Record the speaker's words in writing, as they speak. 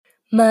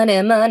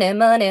Money, money,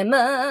 money,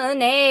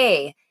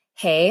 money.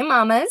 Hey,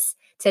 mamas.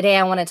 Today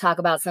I want to talk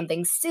about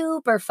something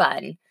super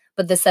fun,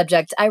 but the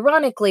subject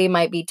ironically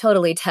might be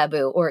totally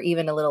taboo or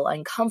even a little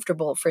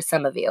uncomfortable for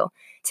some of you.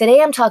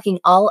 Today I'm talking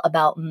all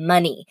about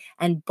money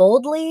and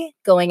boldly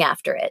going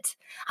after it.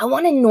 I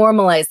want to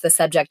normalize the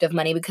subject of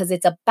money because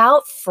it's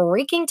about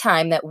freaking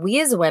time that we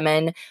as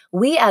women,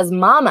 we as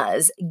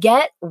mamas,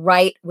 get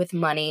right with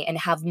money and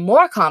have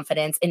more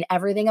confidence in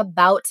everything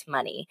about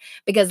money.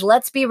 Because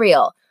let's be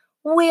real,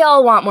 we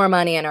all want more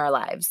money in our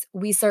lives.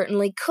 We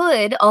certainly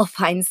could all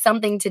find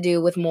something to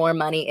do with more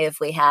money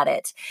if we had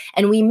it.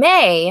 And we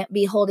may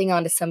be holding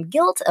on to some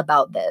guilt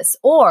about this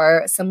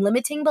or some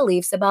limiting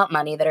beliefs about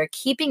money that are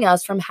keeping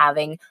us from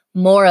having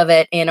more of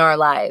it in our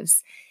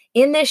lives.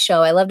 In this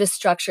show, I love to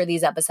structure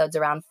these episodes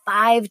around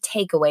 5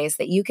 takeaways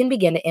that you can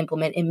begin to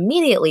implement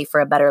immediately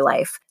for a better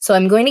life. So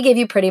I'm going to give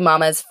you Pretty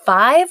Mama's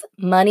 5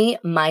 money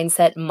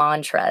mindset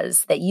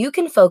mantras that you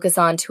can focus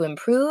on to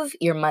improve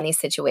your money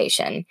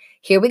situation.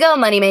 Here we go,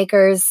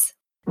 moneymakers.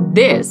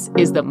 This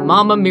is the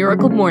Mama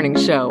Miracle Morning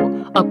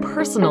Show, a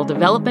personal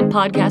development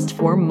podcast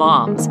for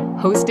moms,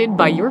 hosted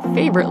by your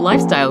favorite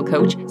lifestyle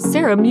coach,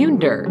 Sarah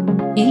Munder.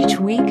 Each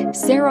week,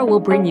 Sarah will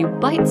bring you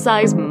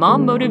bite-sized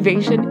mom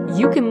motivation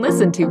you can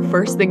listen to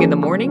first thing in the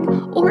morning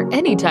or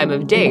any time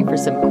of day for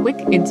some quick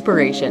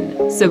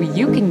inspiration, so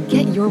you can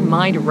get your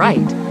mind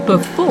right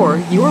before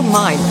your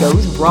mind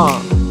goes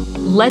wrong.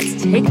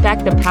 Let's take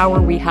back the power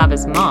we have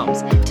as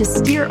moms to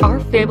steer our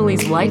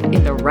family's life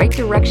in the right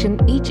direction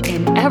each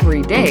and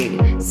every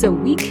day so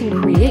we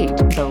can create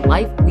the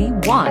life we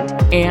want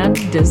and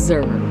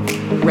deserve.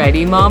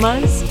 Ready,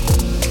 mamas?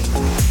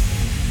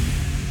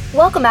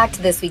 Welcome back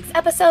to this week's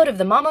episode of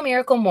the Mama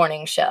Miracle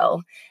Morning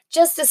Show.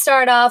 Just to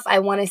start off, I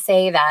want to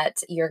say that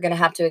you're going to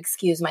have to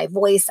excuse my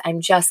voice. I'm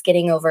just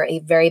getting over a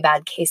very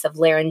bad case of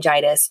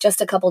laryngitis.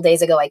 Just a couple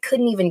days ago, I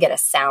couldn't even get a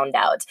sound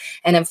out.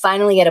 And I'm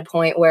finally at a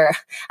point where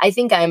I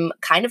think I'm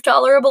kind of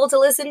tolerable to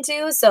listen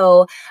to.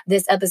 So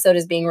this episode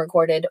is being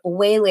recorded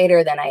way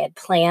later than I had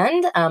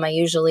planned. I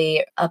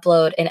usually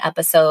upload an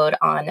episode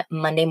on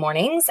Monday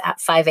mornings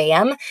at 5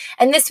 a.m.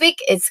 And this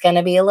week, it's going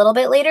to be a little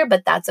bit later,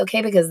 but that's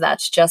okay because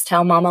that's just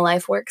how mama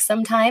life works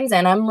sometimes,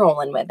 and I'm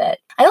rolling with it.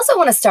 I also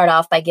want to start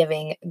off by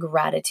giving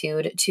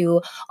gratitude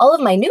to all of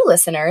my new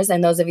listeners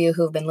and those of you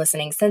who've been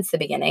listening since the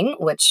beginning,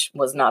 which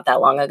was not that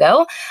long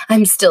ago.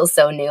 I'm still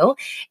so new,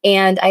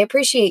 and I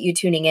appreciate you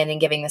tuning in and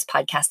giving this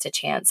podcast a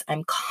chance.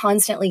 I'm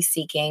constantly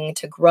seeking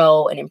to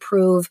grow and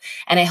improve,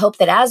 and I hope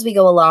that as we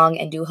go along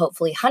and do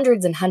hopefully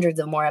hundreds and hundreds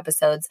of more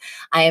episodes,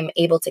 I am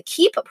able to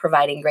keep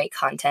providing great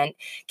content,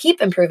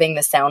 keep improving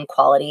the sound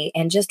quality,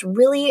 and just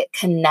really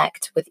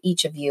connect with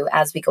each of you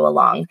as we go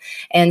along.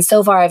 And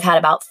so far, I've had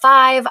about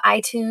 5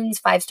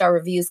 iTunes 5-star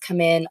reviews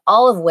come in,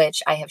 all of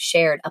which I have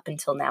shared up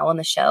until now on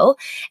the show.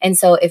 And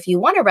so if you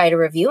want to write a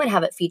review and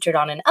have it featured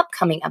on an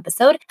upcoming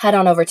episode, head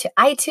on over to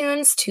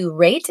iTunes to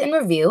rate and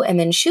review, and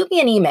then shoot me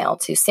an email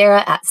to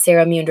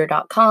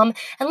sarah@sarahmunder.com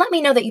and let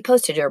me know that you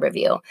posted your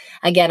review.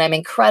 Again, I'm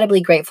incredibly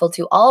grateful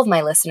to all of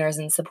my listeners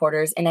and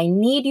supporters, and I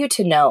need you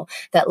to know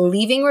that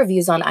leaving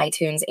reviews on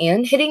iTunes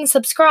and hitting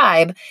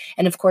subscribe,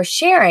 and of course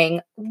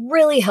sharing,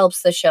 really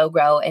helps the show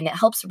grow, and it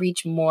helps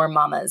reach more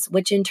mamas,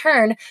 which in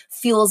turn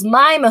fuels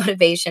my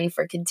motivation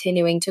for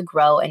continuing to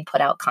grow and put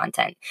out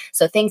content.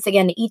 So thanks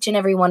again to each and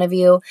every one of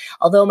you.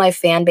 Although my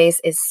fan base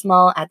is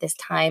small at this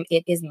time,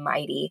 it is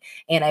mighty,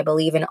 and I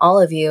believe in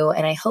all of you,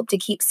 and I hope to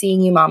keep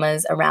seeing you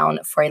mamas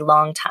around for a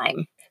long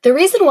time. The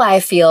reason why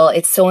I feel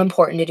it's so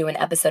important to do an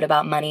episode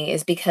about money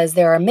is because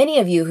there are many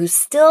of you who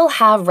still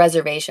have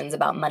reservations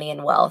about money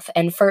and wealth,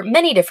 and for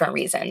many different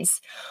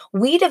reasons.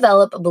 We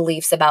develop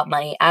beliefs about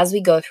money as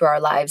we go through our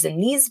lives, and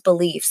these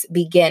beliefs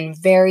begin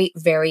very,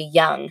 very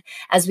young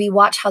as we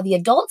watch how the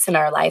adults in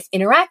our life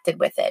interacted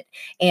with it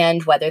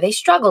and whether they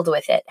struggled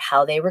with it,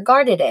 how they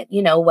regarded it,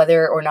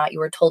 whether or not you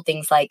were told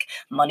things like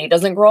money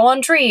doesn't grow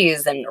on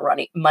trees and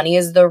money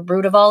is the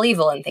root of all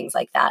evil and things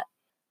like that.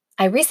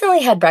 I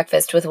recently had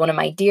breakfast with one of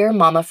my dear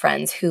mama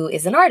friends who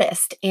is an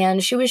artist,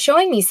 and she was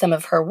showing me some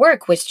of her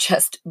work, which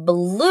just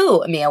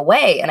blew me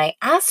away. And I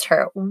asked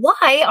her,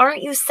 why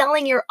aren't you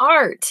selling your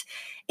art?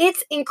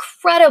 It's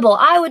incredible.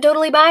 I would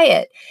totally buy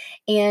it.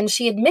 And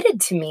she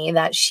admitted to me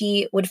that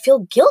she would feel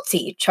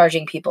guilty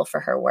charging people for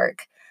her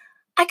work.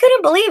 I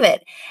couldn't believe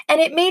it. And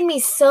it made me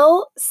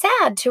so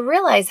sad to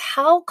realize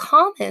how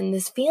common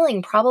this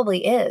feeling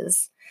probably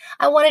is.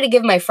 I wanted to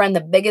give my friend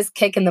the biggest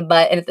kick in the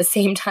butt and at the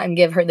same time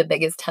give her the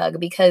biggest hug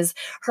because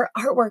her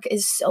artwork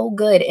is so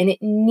good and it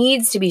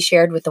needs to be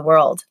shared with the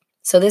world.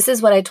 So this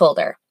is what I told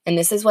her, and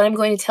this is what I'm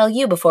going to tell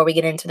you before we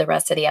get into the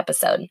rest of the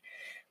episode.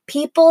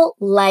 People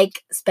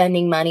like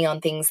spending money on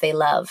things they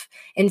love.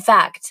 In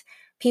fact,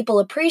 people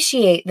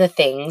appreciate the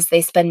things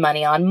they spend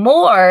money on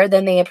more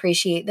than they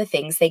appreciate the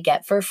things they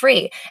get for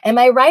free. Am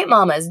I right,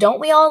 mamas?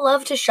 Don't we all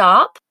love to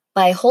shop?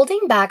 By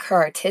holding back her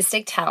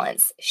artistic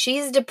talents,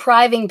 she's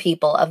depriving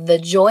people of the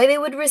joy they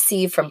would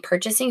receive from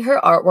purchasing her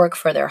artwork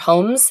for their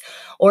homes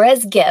or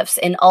as gifts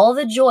and all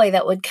the joy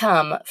that would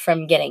come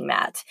from getting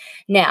that.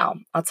 Now,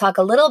 I'll talk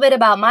a little bit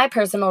about my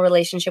personal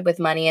relationship with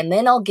money, and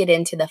then I'll get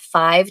into the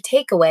 5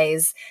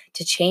 takeaways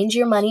to change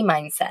your money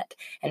mindset.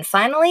 And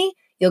finally,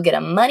 you'll get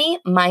a money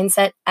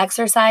mindset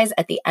exercise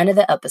at the end of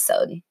the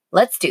episode.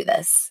 Let's do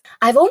this.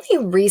 I've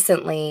only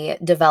recently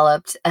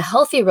developed a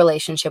healthy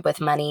relationship with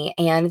money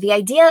and the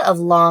idea of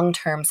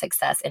long-term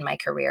success in my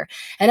career.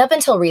 And up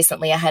until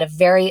recently, I had a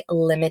very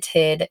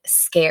limited,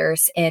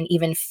 scarce, and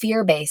even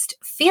fear-based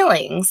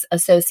feelings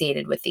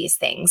associated with these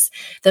things.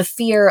 The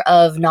fear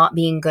of not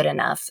being good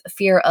enough,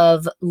 fear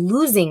of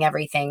losing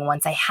everything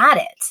once I had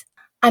it.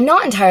 I'm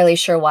not entirely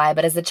sure why,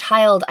 but as a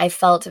child, I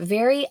felt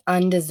very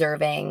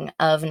undeserving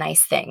of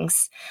nice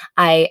things.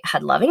 I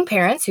had loving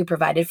parents who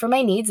provided for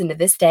my needs, and to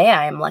this day,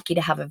 I am lucky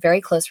to have a very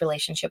close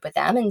relationship with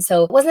them. And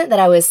so it wasn't that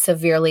I was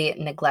severely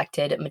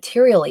neglected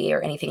materially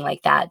or anything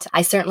like that.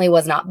 I certainly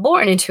was not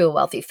born into a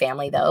wealthy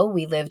family, though.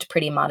 We lived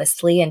pretty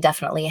modestly and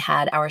definitely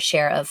had our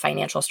share of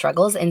financial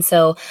struggles. And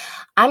so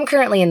I'm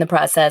currently in the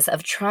process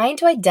of trying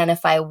to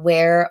identify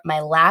where my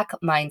lack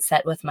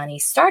mindset with money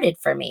started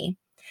for me.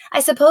 I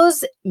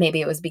suppose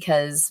maybe it was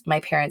because my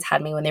parents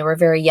had me when they were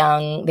very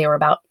young. They were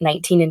about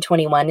 19 and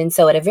 21. And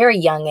so at a very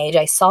young age,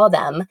 I saw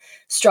them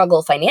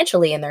struggle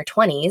financially in their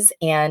 20s,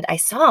 and I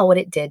saw what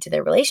it did to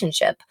their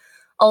relationship.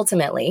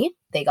 Ultimately,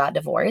 they got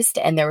divorced,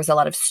 and there was a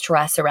lot of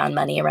stress around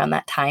money around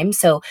that time.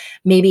 So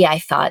maybe I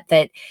thought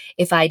that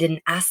if I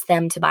didn't ask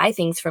them to buy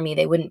things for me,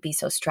 they wouldn't be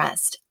so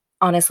stressed.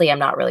 Honestly, I'm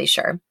not really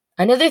sure.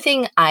 Another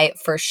thing I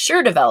for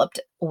sure developed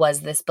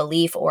was this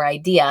belief or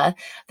idea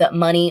that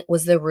money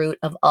was the root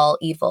of all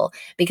evil,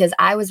 because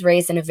I was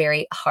raised in a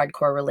very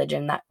hardcore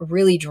religion that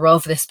really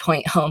drove this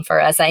point home for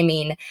us. I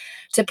mean,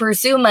 to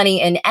pursue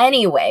money in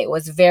any way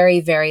was very,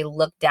 very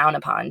looked down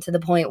upon, to the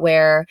point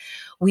where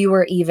we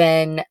were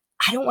even,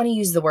 I don't want to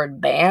use the word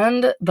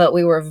banned, but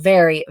we were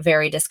very,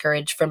 very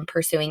discouraged from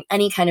pursuing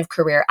any kind of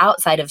career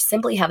outside of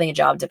simply having a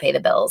job to pay the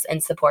bills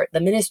and support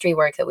the ministry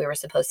work that we were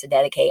supposed to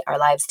dedicate our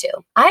lives to.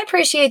 I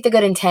appreciate the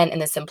good intent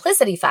and the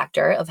simplicity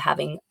factor of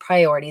having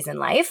priorities in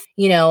life.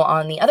 You know,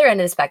 on the other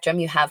end of the spectrum,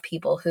 you have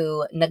people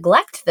who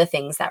neglect the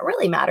things that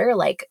really matter,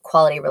 like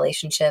quality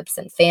relationships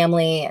and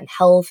family and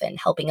health and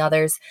helping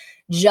others,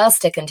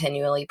 just to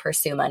continually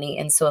pursue money.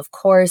 And so, of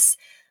course,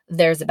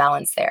 there's a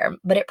balance there.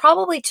 But it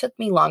probably took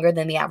me longer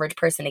than the average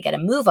person to get a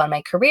move on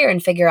my career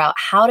and figure out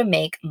how to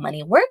make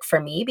money work for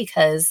me,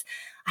 because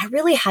I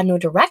really had no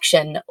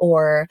direction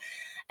or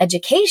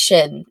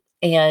education,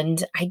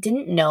 and I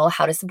didn't know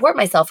how to support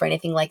myself or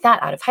anything like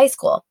that out of high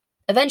school.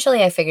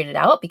 Eventually, I figured it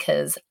out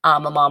because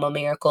I'm a mama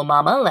miracle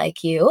mama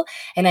like you,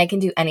 and I can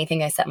do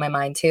anything I set my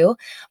mind to.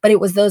 But it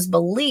was those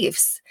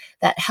beliefs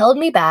that held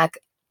me back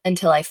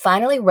until I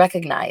finally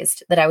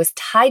recognized that I was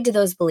tied to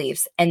those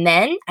beliefs. And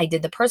then I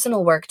did the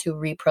personal work to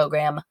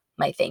reprogram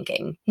my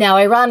thinking. Now,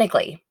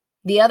 ironically,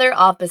 the other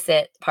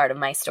opposite part of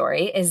my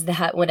story is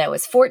that when I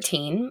was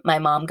 14, my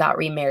mom got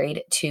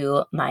remarried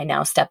to my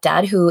now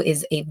stepdad, who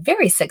is a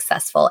very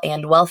successful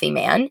and wealthy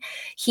man.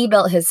 He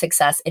built his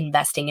success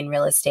investing in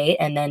real estate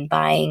and then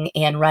buying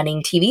and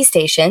running TV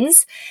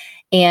stations.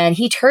 And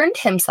he turned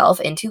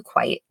himself into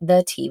quite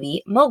the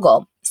TV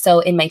mogul. So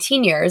in my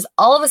teen years,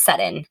 all of a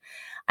sudden,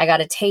 I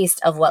got a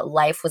taste of what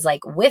life was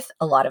like with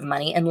a lot of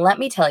money. And let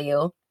me tell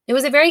you, it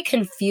was a very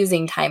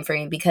confusing time for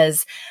me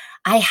because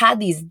I had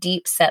these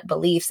deep set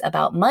beliefs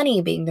about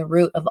money being the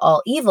root of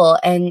all evil.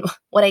 And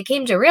what I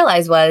came to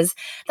realize was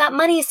that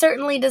money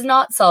certainly does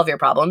not solve your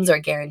problems or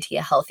guarantee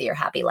a healthy or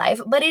happy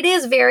life, but it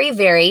is very,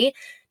 very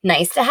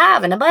nice to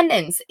have in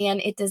abundance. And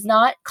it does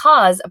not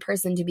cause a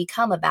person to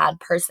become a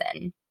bad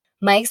person.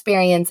 My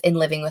experience in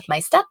living with my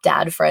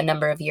stepdad for a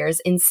number of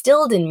years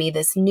instilled in me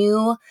this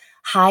new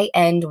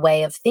high-end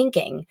way of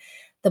thinking,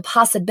 the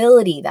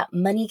possibility that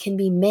money can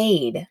be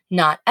made,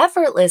 not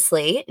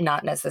effortlessly,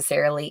 not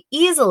necessarily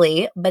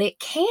easily, but it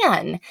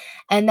can.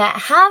 And that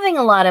having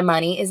a lot of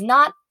money is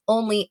not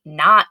only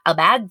not a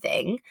bad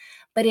thing,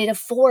 but it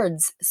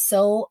affords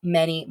so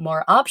many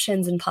more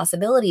options and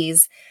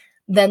possibilities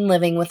than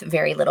living with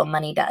very little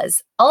money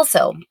does.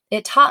 Also,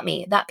 it taught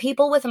me that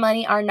people with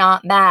money are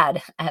not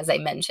bad, as I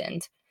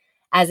mentioned.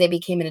 As I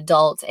became an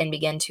adult and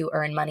began to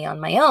earn money on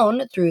my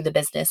own through the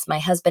business my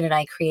husband and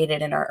I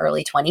created in our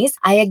early 20s,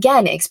 I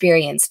again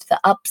experienced the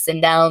ups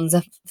and downs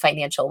of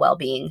financial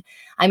well-being.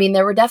 I mean,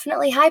 there were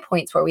definitely high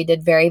points where we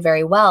did very,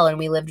 very well and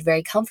we lived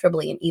very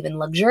comfortably and even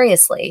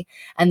luxuriously.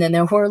 And then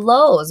there were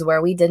lows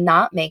where we did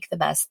not make the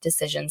best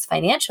decisions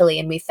financially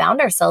and we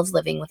found ourselves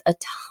living with a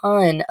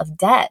ton of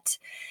debt.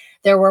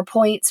 There were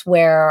points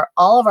where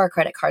all of our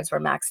credit cards were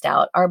maxed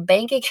out. Our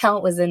bank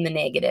account was in the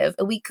negative.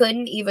 We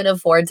couldn't even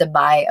afford to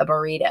buy a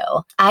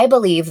burrito. I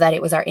believe that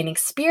it was our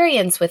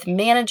inexperience with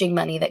managing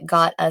money that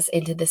got us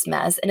into this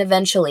mess. And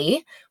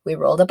eventually We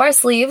rolled up our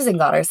sleeves and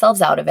got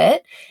ourselves out of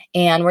it.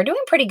 And we're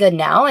doing pretty good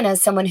now. And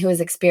as someone who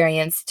has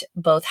experienced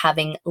both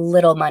having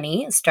little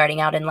money starting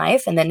out in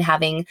life and then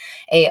having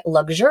a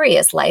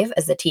luxurious life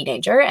as a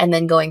teenager and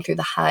then going through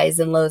the highs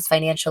and lows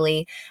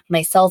financially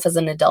myself as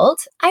an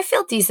adult, I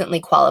feel decently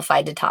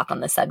qualified to talk on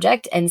the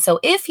subject. And so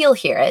if you'll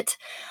hear it,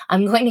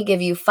 I'm going to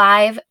give you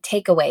 5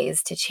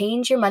 takeaways to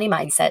change your money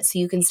mindset so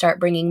you can start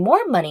bringing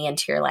more money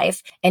into your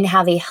life and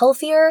have a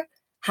healthier,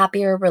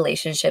 happier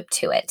relationship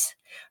to it.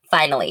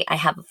 Finally, I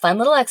have a fun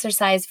little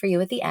exercise for you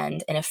at the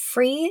end and a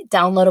free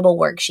downloadable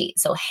worksheet.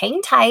 So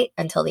hang tight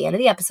until the end of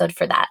the episode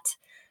for that.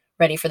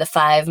 Ready for the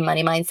 5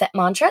 money mindset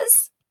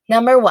mantras?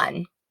 Number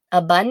 1,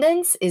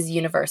 abundance is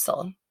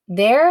universal.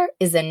 There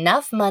is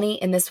enough money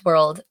in this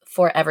world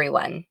for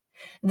everyone.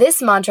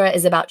 This mantra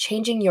is about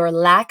changing your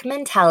lack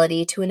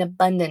mentality to an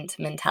abundant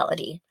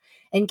mentality.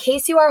 In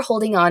case you are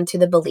holding on to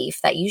the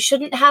belief that you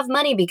shouldn't have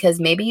money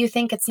because maybe you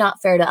think it's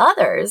not fair to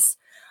others,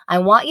 I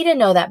want you to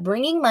know that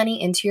bringing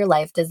money into your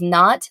life does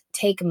not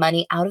take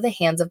money out of the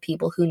hands of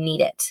people who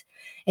need it.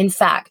 In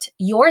fact,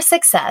 your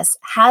success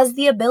has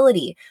the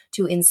ability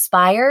to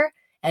inspire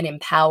and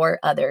empower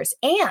others.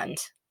 And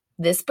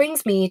this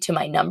brings me to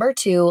my number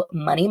 2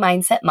 money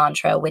mindset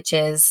mantra, which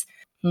is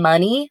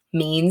money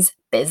means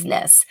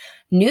business.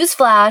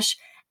 Newsflash,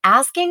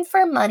 asking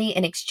for money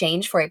in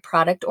exchange for a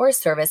product or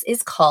service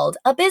is called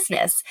a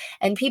business,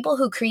 and people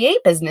who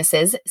create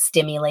businesses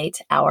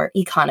stimulate our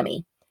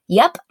economy.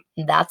 Yep.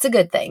 That's a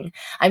good thing.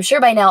 I'm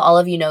sure by now all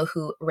of you know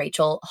who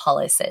Rachel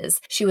Hollis is.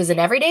 She was an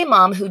everyday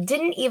mom who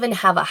didn't even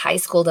have a high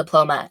school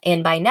diploma,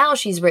 and by now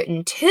she's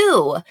written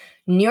 2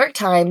 New York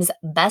Times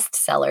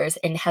bestsellers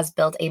and has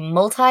built a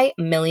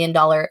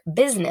multi-million-dollar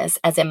business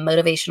as a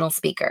motivational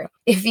speaker.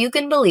 If you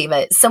can believe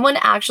it, someone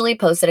actually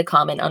posted a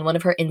comment on one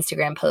of her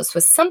Instagram posts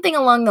with something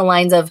along the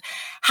lines of,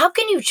 "How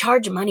can you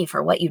charge money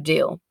for what you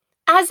do?"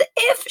 As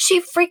if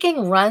she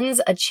freaking runs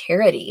a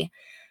charity.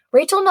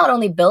 Rachel not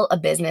only built a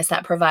business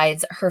that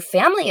provides her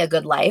family a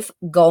good life,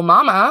 go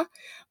mama,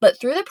 but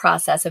through the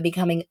process of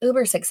becoming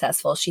uber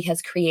successful, she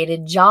has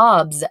created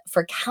jobs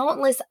for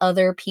countless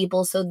other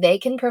people so they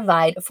can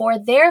provide for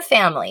their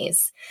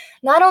families.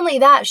 Not only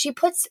that, she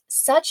puts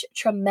such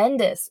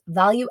tremendous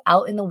value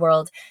out in the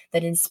world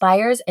that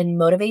inspires and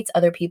motivates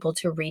other people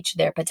to reach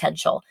their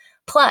potential.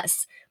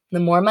 Plus, the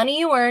more money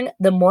you earn,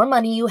 the more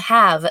money you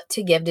have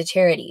to give to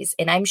charities.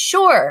 And I'm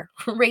sure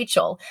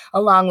Rachel,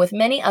 along with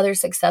many other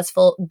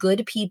successful,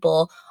 good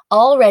people,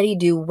 already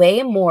do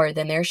way more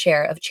than their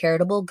share of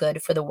charitable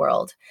good for the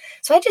world.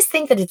 So I just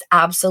think that it's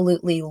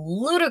absolutely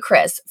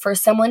ludicrous for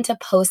someone to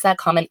post that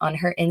comment on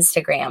her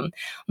Instagram.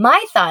 My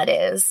thought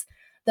is,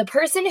 the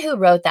person who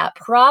wrote that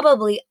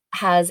probably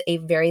has a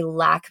very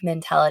lack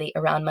mentality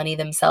around money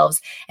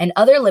themselves and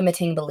other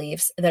limiting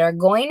beliefs that are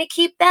going to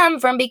keep them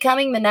from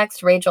becoming the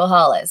next Rachel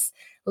Hollis.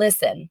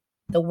 Listen,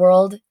 the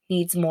world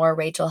needs more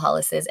Rachel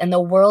Hollises, and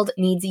the world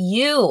needs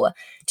you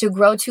to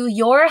grow to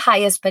your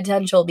highest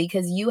potential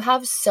because you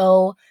have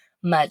so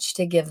much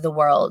to give the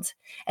world,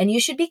 and you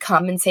should be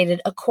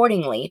compensated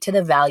accordingly to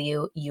the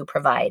value you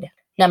provide.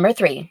 Number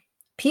 3,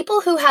 people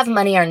who have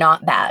money are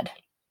not bad.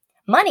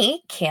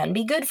 Money can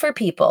be good for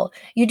people.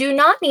 You do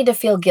not need to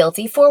feel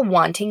guilty for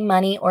wanting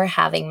money or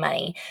having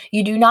money.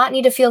 You do not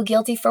need to feel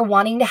guilty for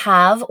wanting to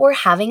have or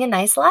having a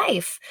nice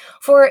life,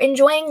 for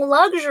enjoying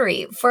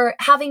luxury, for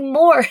having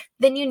more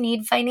than you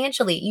need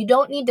financially. You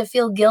don't need to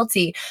feel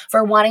guilty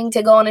for wanting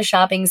to go on a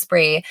shopping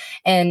spree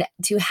and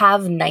to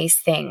have nice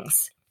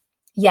things.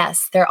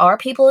 Yes, there are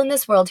people in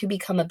this world who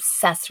become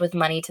obsessed with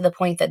money to the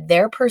point that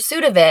their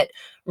pursuit of it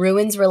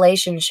ruins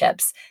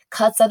relationships,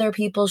 cuts other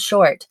people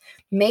short,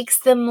 makes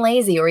them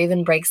lazy, or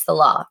even breaks the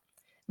law.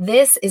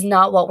 This is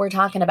not what we're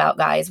talking about,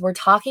 guys. We're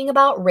talking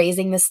about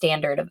raising the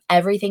standard of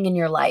everything in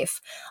your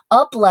life,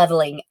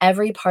 up-leveling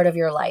every part of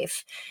your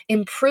life,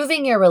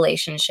 improving your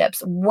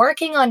relationships,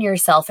 working on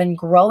yourself and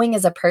growing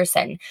as a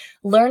person,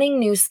 learning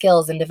new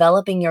skills and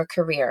developing your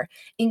career,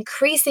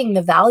 increasing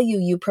the value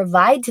you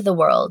provide to the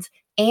world,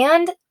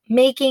 and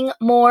making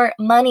more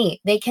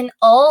money. They can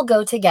all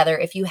go together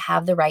if you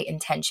have the right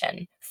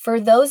intention. For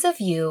those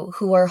of you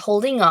who are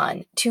holding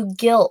on to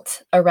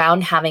guilt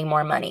around having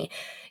more money,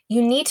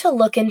 you need to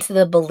look into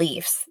the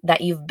beliefs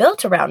that you've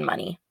built around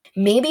money.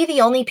 Maybe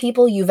the only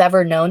people you've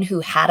ever known who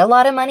had a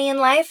lot of money in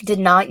life did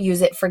not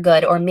use it for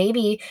good, or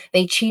maybe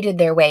they cheated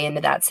their way into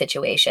that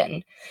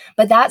situation.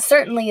 But that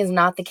certainly is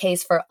not the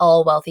case for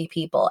all wealthy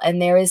people,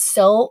 and there is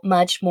so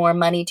much more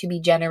money to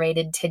be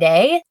generated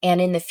today and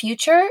in the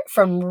future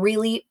from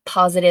really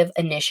positive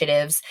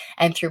initiatives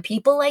and through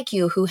people like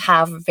you who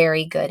have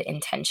very good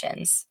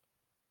intentions.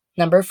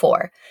 Number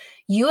 4,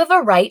 you have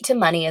a right to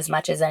money as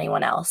much as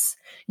anyone else.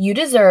 You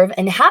deserve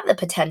and have the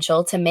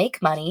potential to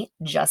make money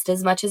just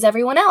as much as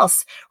everyone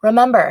else.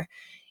 Remember,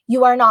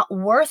 you are not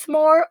worth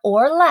more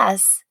or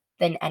less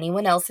than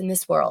anyone else in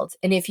this world.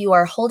 And if you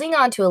are holding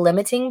on to a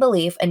limiting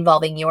belief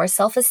involving your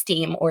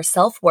self-esteem or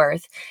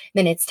self-worth,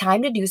 then it's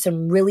time to do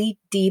some really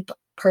deep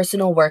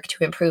personal work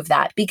to improve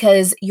that,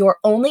 because you're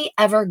only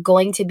ever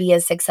going to be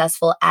as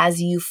successful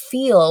as you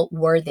feel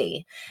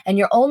worthy. And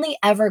you're only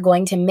ever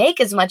going to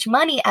make as much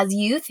money as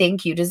you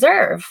think you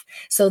deserve.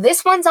 So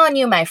this one's on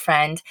you, my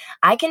friend.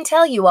 I can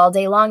tell you all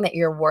day long that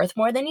you're worth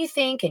more than you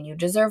think and you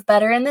deserve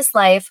better in this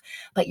life,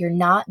 but you're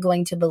not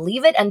going to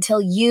believe it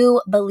until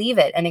you believe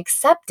it and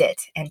accept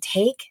it and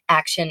take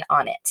action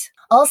on it.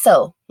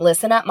 Also,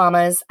 listen up,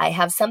 mamas. I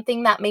have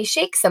something that may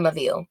shake some of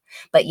you,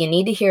 but you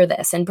need to hear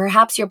this, and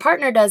perhaps your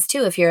partner does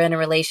too if you're in a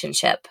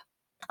relationship.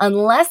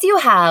 Unless you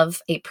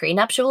have a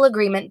prenuptial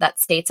agreement that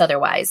states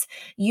otherwise,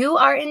 you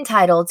are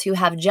entitled to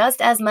have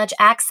just as much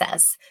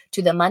access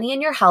to the money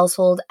in your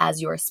household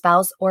as your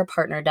spouse or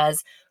partner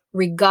does,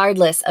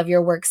 regardless of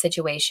your work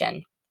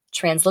situation.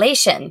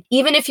 Translation: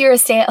 even if you're a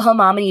stay-at-home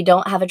mom and you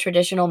don't have a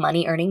traditional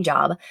money-earning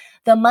job,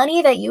 the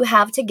money that you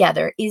have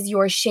together is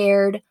your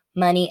shared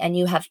money and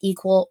you have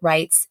equal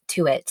rights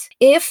to it.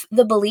 If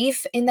the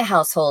belief in the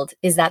household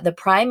is that the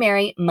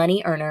primary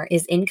money earner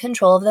is in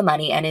control of the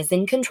money and is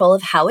in control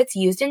of how it's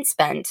used and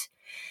spent,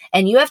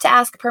 and you have to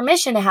ask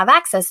permission to have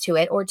access to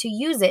it or to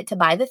use it to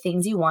buy the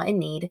things you want and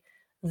need,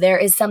 there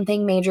is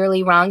something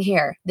majorly wrong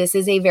here. This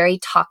is a very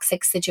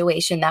toxic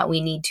situation that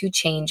we need to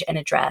change and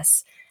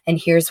address. And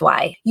here's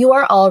why. You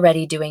are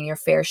already doing your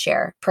fair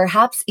share,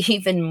 perhaps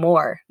even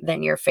more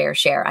than your fair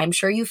share. I'm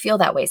sure you feel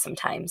that way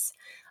sometimes,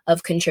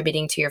 of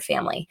contributing to your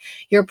family.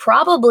 You're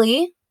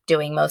probably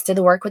doing most of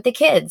the work with the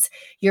kids.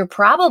 You're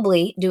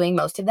probably doing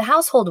most of the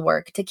household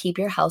work to keep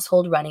your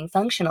household running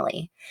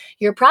functionally.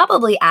 You're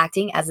probably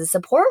acting as a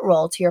support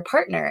role to your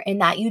partner in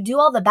that you do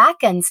all the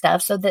back end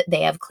stuff so that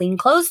they have clean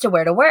clothes to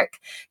wear to work.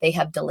 They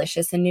have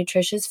delicious and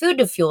nutritious food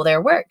to fuel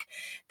their work.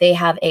 They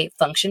have a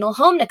functional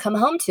home to come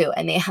home to,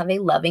 and they have a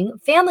loving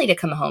family to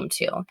come home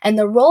to. And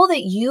the role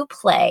that you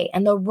play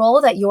and the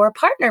role that your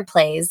partner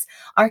plays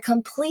are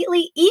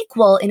completely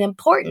equal in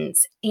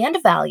importance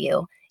and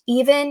value,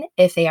 even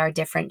if they are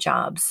different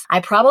jobs.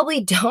 I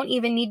probably don't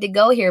even need to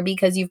go here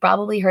because you've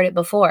probably heard it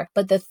before,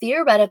 but the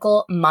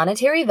theoretical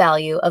monetary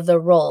value of the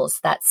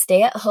roles that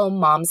stay-at-home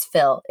moms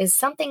fill is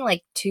something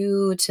like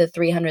 $200,000 to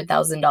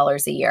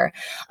 $300,000 a year,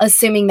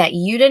 assuming that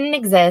you didn't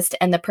exist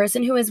and the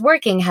person who is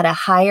working had to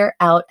hire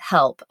out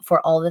help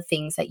for all the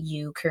things that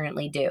you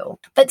currently do.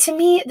 But to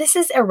me, this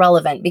is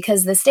irrelevant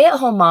because the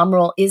stay-at-home mom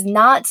role is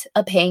not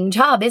a paying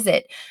job, is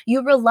it?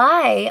 You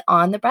rely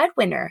on the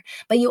breadwinner,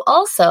 but you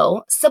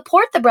also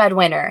support the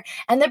breadwinner,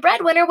 and the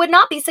breadwinner would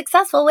not be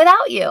successful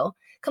without you.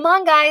 Come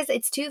on, guys,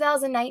 it's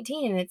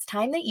 2019, and it's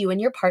time that you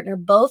and your partner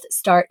both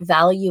start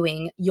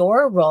valuing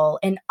your role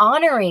and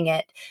honoring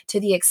it to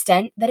the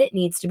extent that it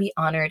needs to be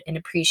honored and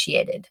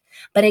appreciated.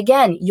 But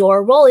again,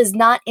 your role is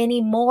not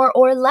any more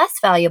or less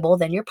valuable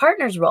than your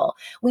partner's role.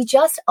 We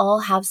just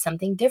all have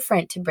something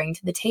different to bring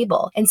to the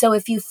table. And so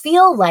if you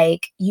feel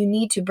like you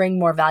need to bring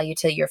more value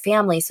to your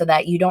family so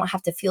that you don't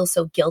have to feel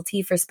so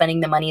guilty for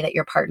spending the money that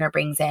your partner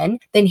brings in,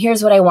 then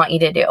here's what I want you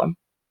to do.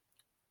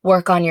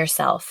 Work on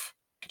yourself.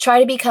 Try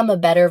to become a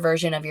better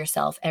version of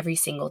yourself every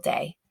single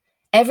day.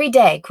 Every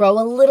day, grow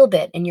a little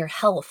bit in your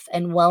health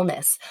and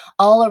wellness,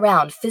 all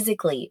around,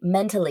 physically,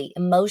 mentally,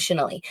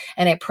 emotionally,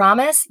 and I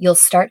promise you'll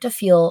start to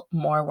feel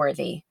more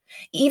worthy,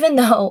 even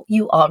though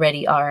you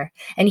already are.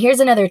 And here's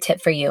another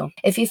tip for you.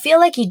 If you feel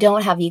like you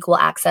don't have equal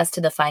access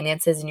to the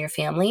finances in your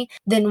family,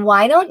 then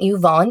why don't you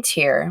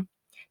volunteer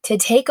to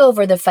take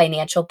over the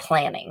financial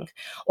planning,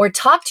 or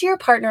talk to your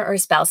partner or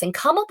spouse and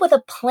come up with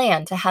a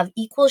plan to have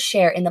equal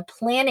share in the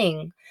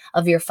planning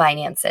of your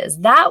finances.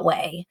 That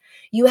way,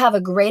 you have a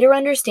greater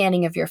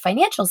understanding of your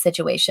financial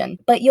situation,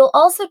 but you'll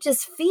also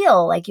just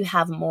feel like you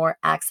have more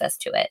access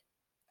to it.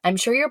 I'm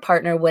sure your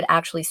partner would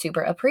actually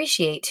super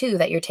appreciate too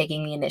that you're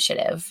taking the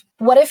initiative.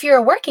 What if you're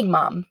a working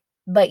mom,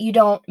 but you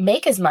don't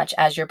make as much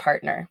as your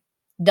partner?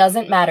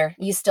 Doesn't matter.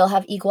 You still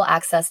have equal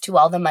access to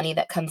all the money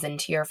that comes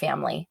into your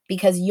family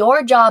because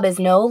your job is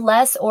no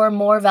less or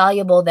more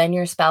valuable than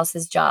your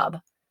spouse's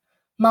job.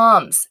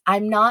 Moms,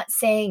 I'm not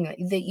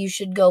saying that you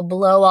should go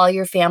blow all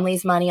your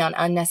family's money on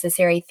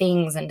unnecessary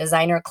things and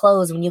designer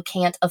clothes when you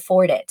can't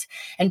afford it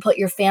and put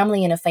your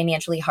family in a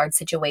financially hard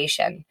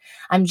situation.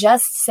 I'm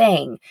just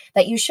saying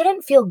that you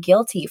shouldn't feel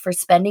guilty for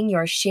spending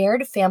your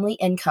shared family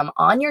income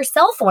on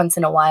yourself once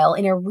in a while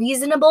in a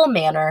reasonable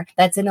manner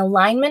that's in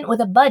alignment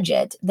with a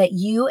budget that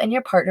you and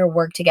your partner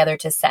work together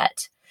to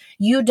set.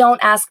 You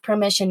don't ask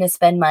permission to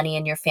spend money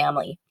in your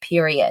family,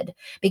 period,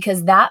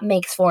 because that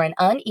makes for an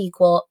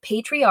unequal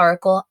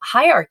patriarchal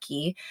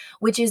hierarchy,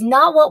 which is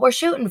not what we're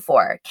shooting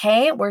for,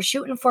 okay? We're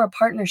shooting for a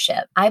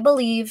partnership. I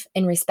believe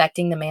in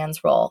respecting the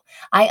man's role.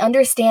 I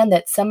understand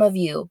that some of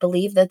you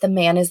believe that the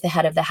man is the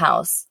head of the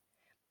house.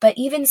 But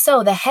even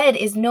so, the head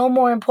is no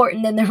more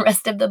important than the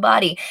rest of the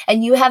body,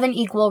 and you have an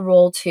equal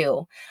role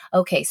too.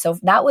 Okay, so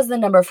that was the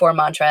number 4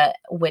 mantra,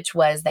 which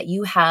was that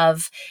you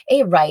have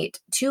a right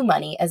to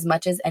money as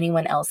much as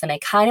anyone else. And I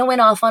kind of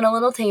went off on a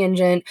little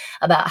tangent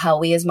about how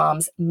we as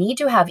moms need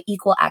to have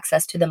equal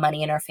access to the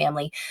money in our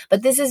family.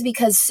 But this is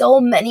because so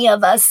many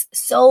of us,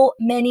 so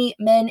many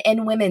men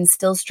and women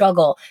still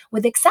struggle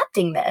with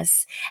accepting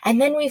this.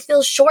 And then we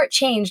feel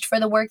shortchanged for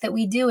the work that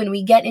we do, and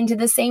we get into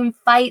the same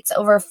fights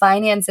over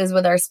finances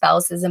with our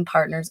spouses and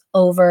partners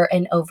over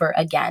and over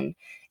again.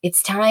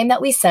 It's time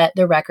that we set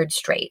the record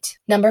straight.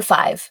 Number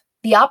 5,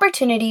 the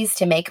opportunities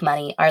to make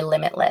money are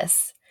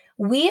limitless.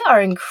 We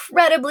are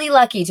incredibly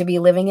lucky to be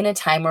living in a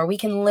time where we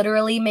can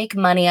literally make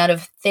money out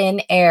of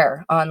thin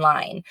air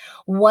online.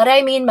 What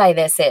I mean by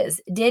this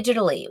is,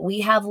 digitally,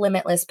 we have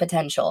limitless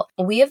potential.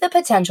 We have the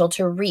potential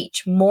to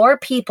reach more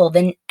people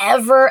than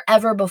ever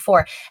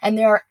before. And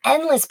there are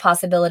endless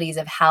possibilities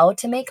of how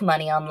to make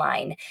money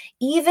online,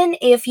 even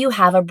if you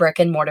have a brick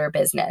and mortar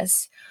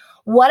business.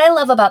 What I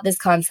love about this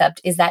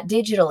concept is that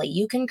digitally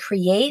you can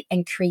create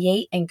and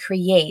create and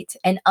create,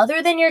 and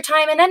other than your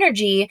time and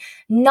energy,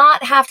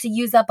 not have to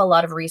use up a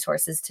lot of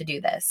resources to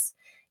do this.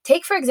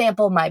 Take, for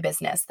example, my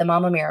business, The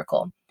Mama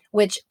Miracle,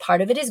 which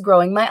part of it is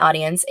growing my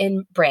audience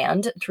and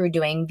brand through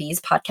doing these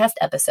podcast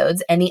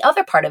episodes. And the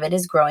other part of it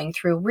is growing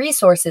through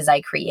resources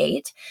I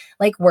create,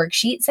 like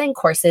worksheets and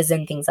courses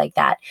and things like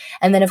that.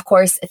 And then, of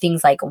course,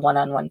 things like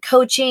one-on-one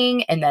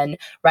coaching and then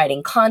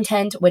writing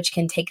content, which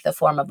can take the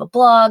form of a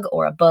blog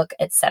or a book,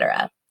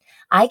 etc.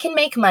 I can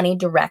make money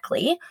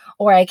directly,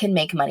 or I can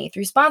make money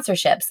through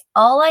sponsorships.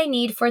 All I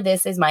need for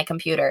this is my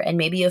computer and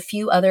maybe a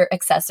few other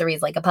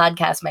accessories like a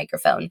podcast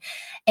microphone.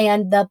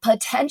 And the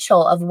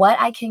potential of what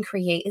I can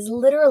create is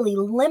literally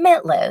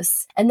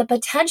limitless. And the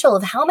potential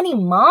of how many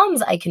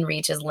moms I can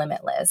reach is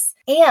limitless.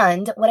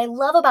 And what I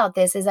love about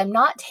this is I'm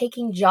not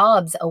taking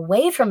jobs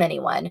away from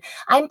anyone.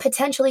 I'm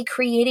potentially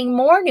creating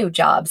more new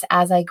jobs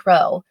as I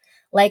grow.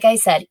 Like I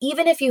said,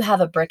 even if you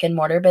have a brick and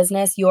mortar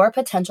business, your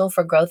potential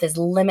for growth is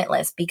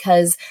limitless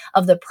because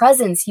of the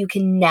presence you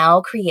can now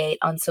create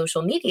on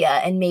social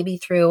media and maybe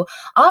through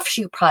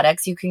offshoot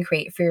products you can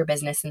create for your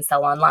business and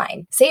sell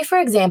online. Say, for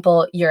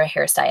example, you're a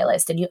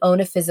hairstylist and you own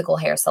a physical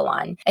hair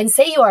salon, and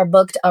say you are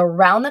booked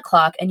around the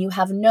clock and you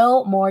have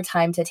no more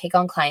time to take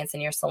on clients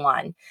in your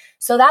salon.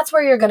 So that's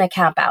where you're going to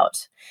cap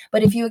out.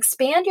 But if you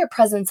expand your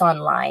presence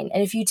online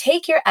and if you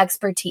take your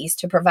expertise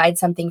to provide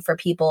something for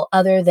people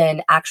other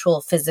than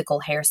actual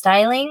physical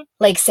hairstyling,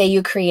 like say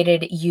you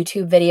created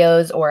YouTube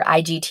videos or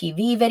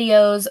IGTV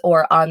videos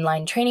or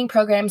online training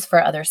programs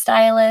for other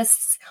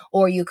stylists,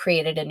 or you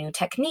created a new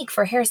technique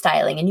for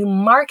hairstyling and you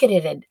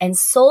marketed it and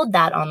sold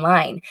that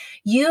online,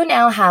 you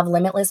now have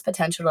limitless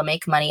potential to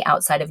make money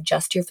outside of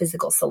just your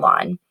physical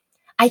salon.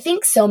 I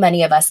think so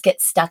many of us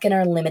get stuck in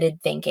our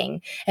limited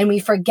thinking, and we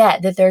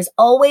forget that there's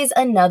always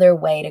another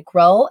way to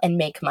grow and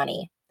make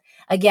money.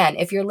 Again,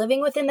 if you're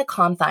living within the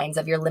confines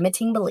of your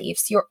limiting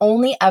beliefs, you're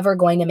only ever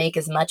going to make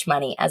as much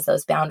money as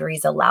those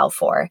boundaries allow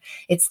for.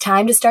 It's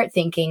time to start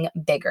thinking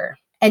bigger.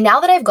 And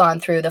now that I've gone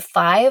through the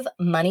 5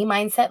 money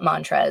mindset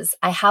mantras,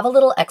 I have a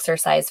little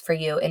exercise for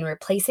you in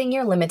replacing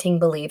your limiting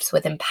beliefs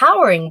with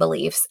empowering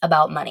beliefs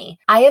about money.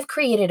 I have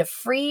created a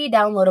free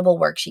downloadable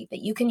worksheet that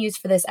you can use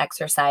for this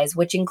exercise,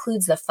 which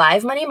includes the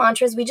 5 money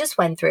mantras we just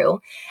went through,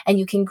 and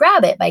you can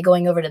grab it by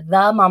going over to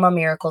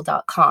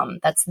themamamiracle.com.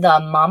 That's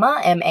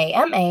themama,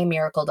 M-A-M-A,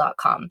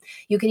 miracle.com.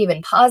 You can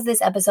even pause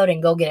this episode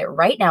and go get it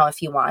right now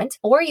if you want,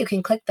 or you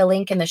can click the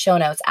link in the show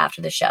notes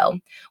after the show.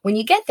 When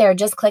you get there,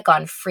 just click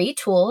on free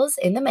tools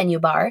in the menu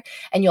bar,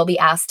 and you'll be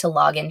asked to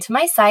log into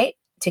my site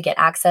to get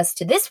access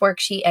to this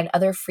worksheet and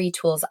other free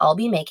tools I'll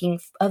be making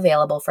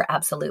available for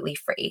absolutely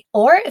free.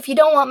 Or if you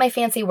don't want my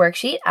fancy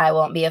worksheet, I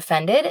won't be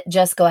offended.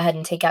 Just go ahead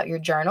and take out your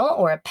journal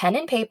or a pen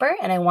and paper,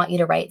 and I want you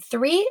to write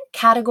 3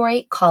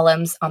 category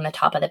columns on the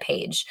top of the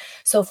page.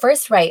 So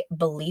first, write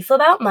belief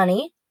about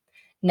money.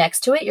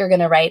 Next to it, you're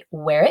going to write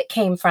where it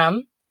came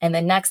from. And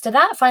then next to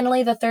that,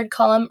 finally, the third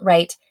column,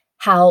 write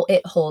how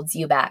it holds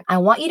you back. I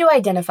want you to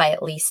identify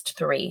at least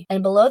 3.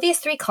 And below these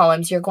 3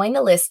 columns, you're going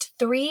to list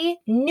 3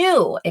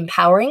 new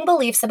empowering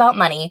beliefs about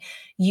money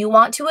you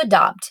want to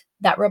adopt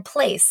that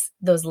replace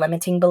those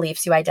limiting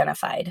beliefs you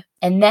identified.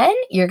 And then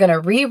you're going to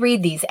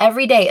reread these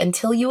every day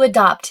until you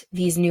adopt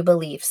these new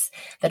beliefs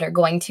that are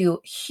going to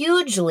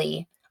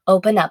hugely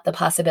open up the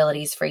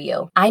possibilities for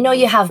you. I know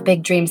you have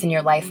big dreams in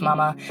your life,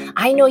 mama.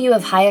 I know you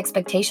have high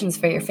expectations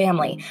for your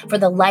family, for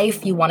the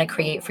life you want to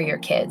create for your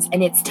kids.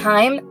 And it's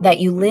time that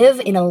you live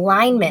in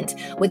alignment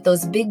with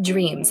those big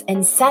dreams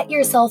and set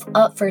yourself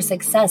up for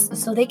success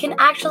so they can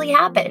actually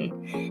happen.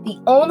 The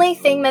only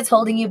thing that's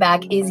holding you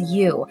back is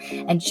you.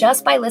 And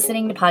just by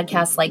listening to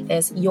podcasts like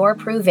this, you're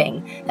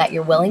proving that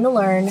you're willing to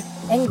learn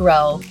and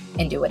grow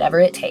and do whatever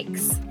it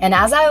takes. And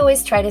as I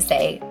always try to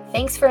say,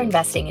 thanks for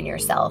investing in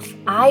yourself.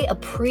 I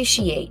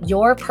appreciate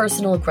your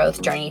personal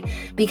growth journey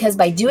because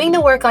by doing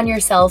the work on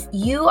yourself,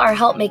 you are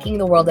helping making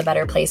the world a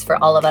better place for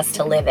all of us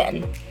to live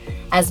in.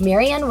 As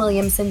Marianne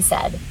Williamson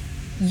said,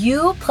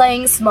 You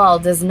playing small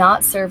does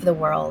not serve the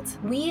world.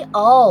 We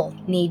all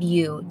need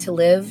you to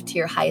live to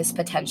your highest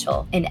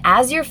potential. And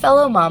as your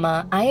fellow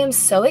mama, I am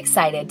so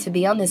excited to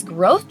be on this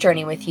growth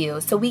journey with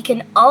you so we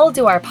can all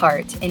do our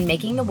part in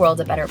making the world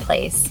a better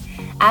place.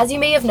 As you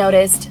may have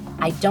noticed,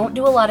 I don't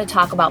do a lot of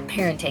talk about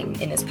parenting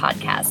in this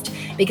podcast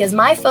because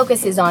my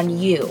focus is on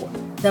you,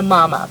 the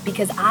mama,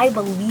 because I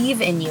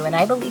believe in you and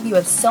I believe you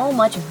have so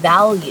much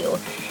value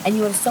and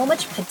you have so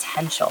much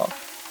potential.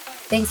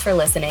 Thanks for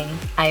listening.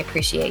 I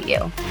appreciate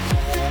you.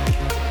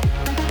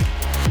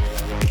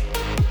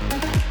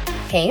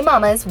 Hey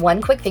mamas,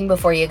 one quick thing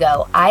before you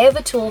go. I have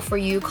a tool for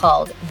you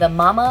called the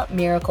Mama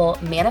Miracle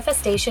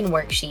Manifestation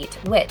Worksheet,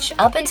 which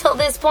up until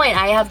this point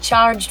I have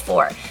charged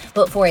for.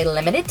 But for a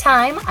limited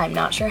time, I'm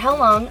not sure how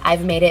long,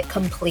 I've made it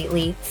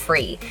completely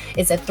free.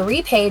 It's a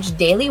 3-page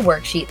daily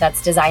worksheet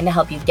that's designed to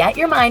help you get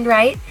your mind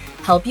right,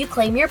 help you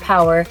claim your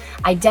power,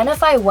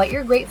 identify what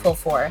you're grateful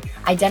for,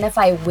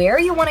 identify where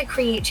you want to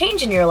create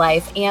change in your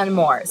life, and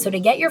more. So to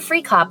get your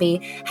free copy,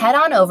 head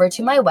on over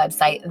to my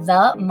website,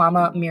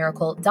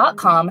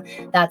 themamamiracle.com.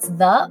 That's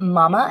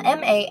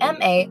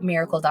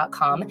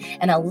themamamiracle.com.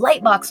 And a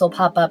light box will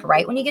pop up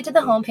right when you get to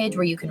the homepage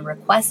where you can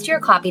request your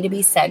copy to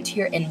be sent to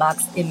your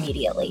inbox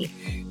immediately.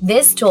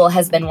 This tool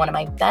has been one of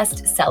my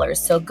best sellers,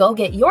 so go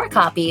get your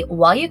copy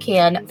while you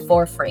can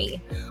for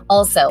free.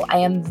 Also, I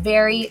am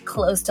very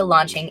close to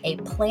launching a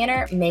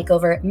planner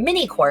makeover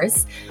mini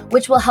course,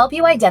 which will help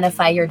you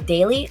identify your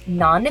daily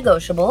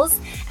non-negotiables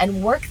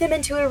and work them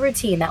into a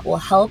routine that will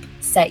help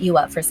set you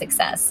up for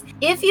success.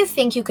 If you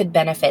think you could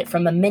benefit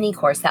from a mini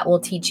course that will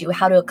teach you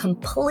how to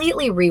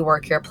completely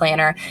rework your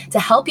planner to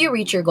help you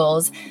reach your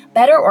goals,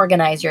 better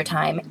organize your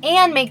time,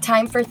 and make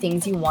time for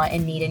things you want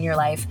and need in your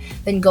life,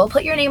 then go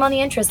put your name on the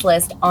interest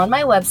list on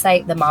my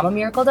website,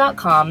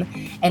 themamamiracle.com,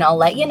 and I'll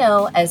let you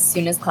know as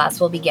soon as class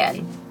will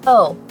begin.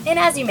 Oh, and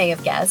as you may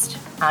have guessed,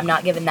 I'm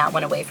not giving that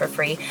one away for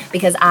free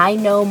because I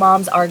know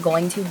moms are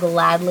going to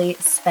gladly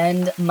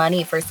spend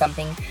money for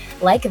something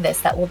like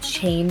this that will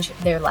change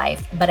their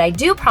life. But I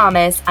do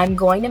promise I'm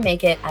going to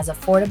make it as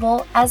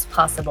affordable as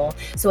possible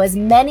so as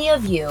many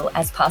of you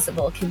as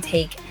possible can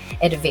take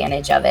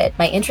advantage of it.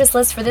 My interest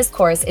list for this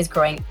course is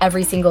growing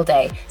every single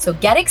day. So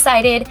get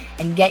excited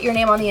and get your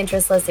name on the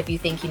interest list if you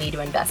think you need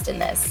to invest in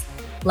this.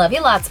 Love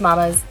you lots,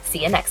 mamas.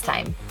 See you next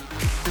time.